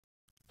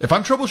If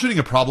I'm troubleshooting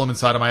a problem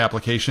inside of my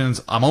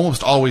applications, I'm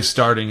almost always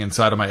starting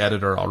inside of my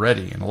editor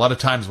already. And a lot of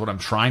times what I'm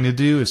trying to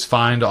do is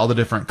find all the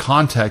different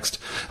context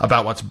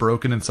about what's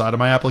broken inside of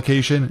my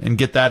application and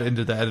get that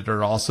into the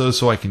editor also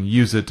so I can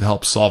use it to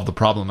help solve the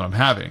problem that I'm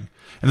having.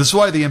 And this is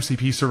why the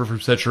MCP server from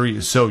Sentry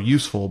is so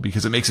useful,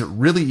 because it makes it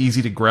really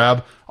easy to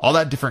grab all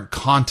that different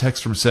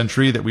context from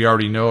Sentry that we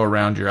already know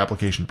around your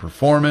application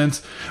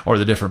performance or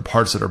the different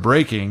parts that are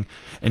breaking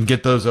and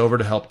get those over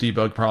to help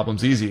debug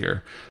problems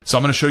easier. So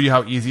I'm going to show you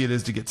how easy it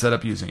is to get set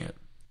up using it.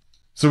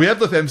 So we have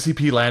the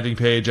MCP landing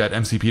page at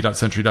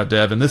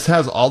mcp.sentry.dev, and this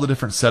has all the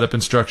different setup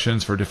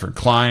instructions for different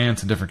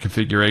clients and different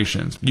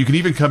configurations. You can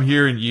even come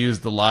here and use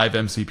the live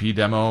MCP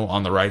demo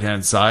on the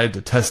right-hand side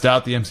to test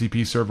out the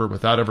MCP server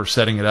without ever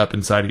setting it up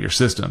inside of your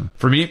system.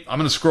 For me, I'm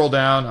going to scroll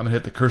down, I'm going to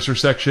hit the cursor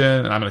section,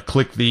 and I'm going to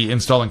click the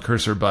install in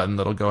cursor button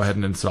that'll go ahead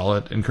and install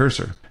it in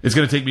cursor. It's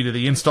going to take me to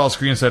the install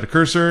screen inside of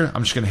cursor.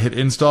 I'm just going to hit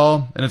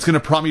install, and it's going to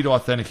prompt me to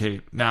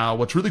authenticate. Now,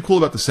 what's really cool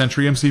about the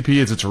Sentry MCP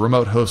is it's a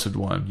remote hosted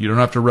one. You don't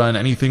have to run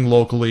anything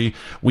locally.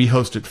 We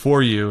host it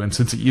for you, and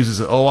since it uses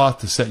OAuth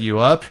to set you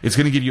up, it's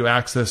going to give you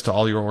access to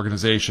all your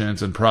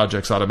organizations and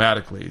projects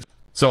automatically.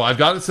 So I've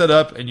got it set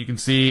up, and you can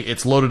see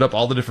it's loaded up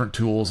all the different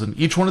tools, and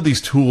each one of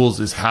these tools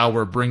is how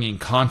we're bringing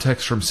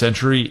context from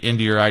Sentry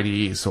into your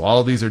IDE. So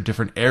all of these are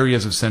different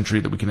areas of Sentry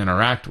that we can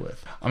interact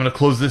with. I'm going to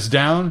close this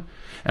down,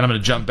 and I'm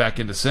going to jump back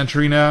into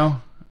Sentry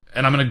now,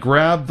 and I'm going to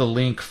grab the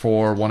link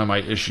for one of my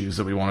issues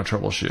that we want to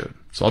troubleshoot.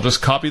 So I'll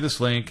just copy this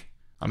link.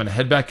 I'm going to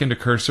head back into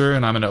cursor,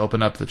 and I'm going to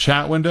open up the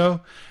chat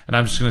window, and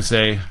I'm just going to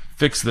say,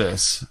 fix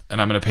this,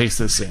 and I'm going to paste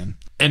this in.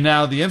 And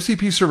now the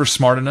MCP server is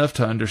smart enough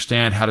to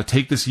understand how to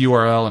take this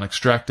URL and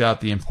extract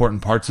out the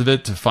important parts of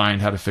it to find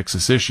how to fix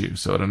this issue.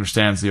 So it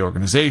understands the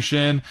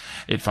organization,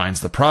 it finds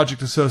the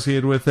project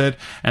associated with it,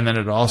 and then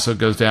it also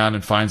goes down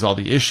and finds all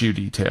the issue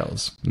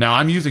details. Now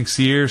I'm using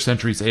Seer,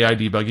 Sentry's AI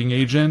debugging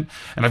agent,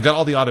 and I've got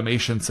all the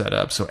automation set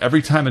up. So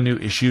every time a new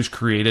issue is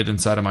created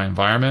inside of my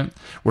environment,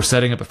 we're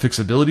setting up a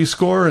fixability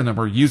score, and then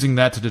we're using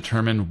that to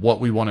determine what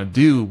we want to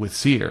do with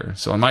Seer.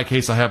 So in my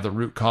case, I have the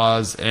root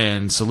cause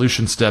and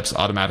solution steps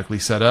automatically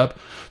set up.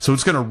 So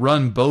it's going to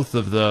run both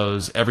of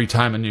those every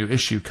time a new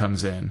issue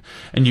comes in.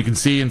 And you can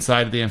see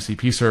inside of the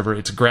MCP server,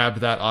 it's grabbed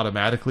that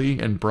automatically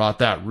and brought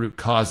that root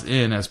cause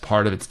in as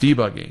part of its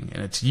debugging.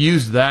 And it's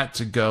used that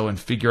to go and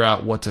figure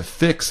out what to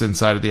fix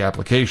inside of the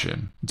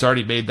application. It's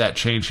already made that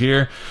change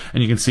here.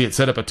 And you can see it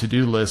set up a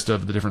to-do list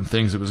of the different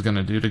things it was going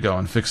to do to go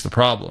and fix the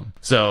problem.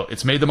 So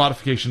it's made the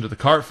modification to the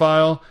cart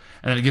file,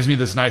 and then it gives me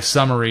this nice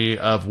summary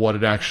of what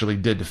it actually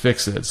did to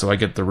fix it. So I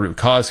get the root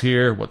cause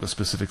here, what the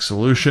specific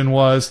solution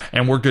was,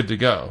 and we're good to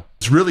go.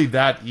 It's really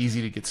that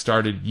easy to get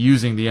started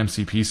using the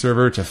MCP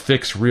server to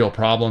fix real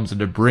problems and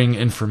to bring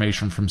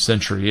information from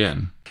Sentry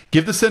in.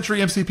 Give the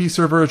Sentry MCP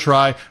server a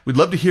try. We'd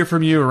love to hear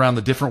from you around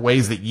the different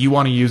ways that you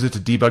want to use it to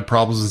debug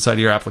problems inside of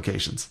your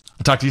applications.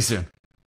 I'll talk to you soon.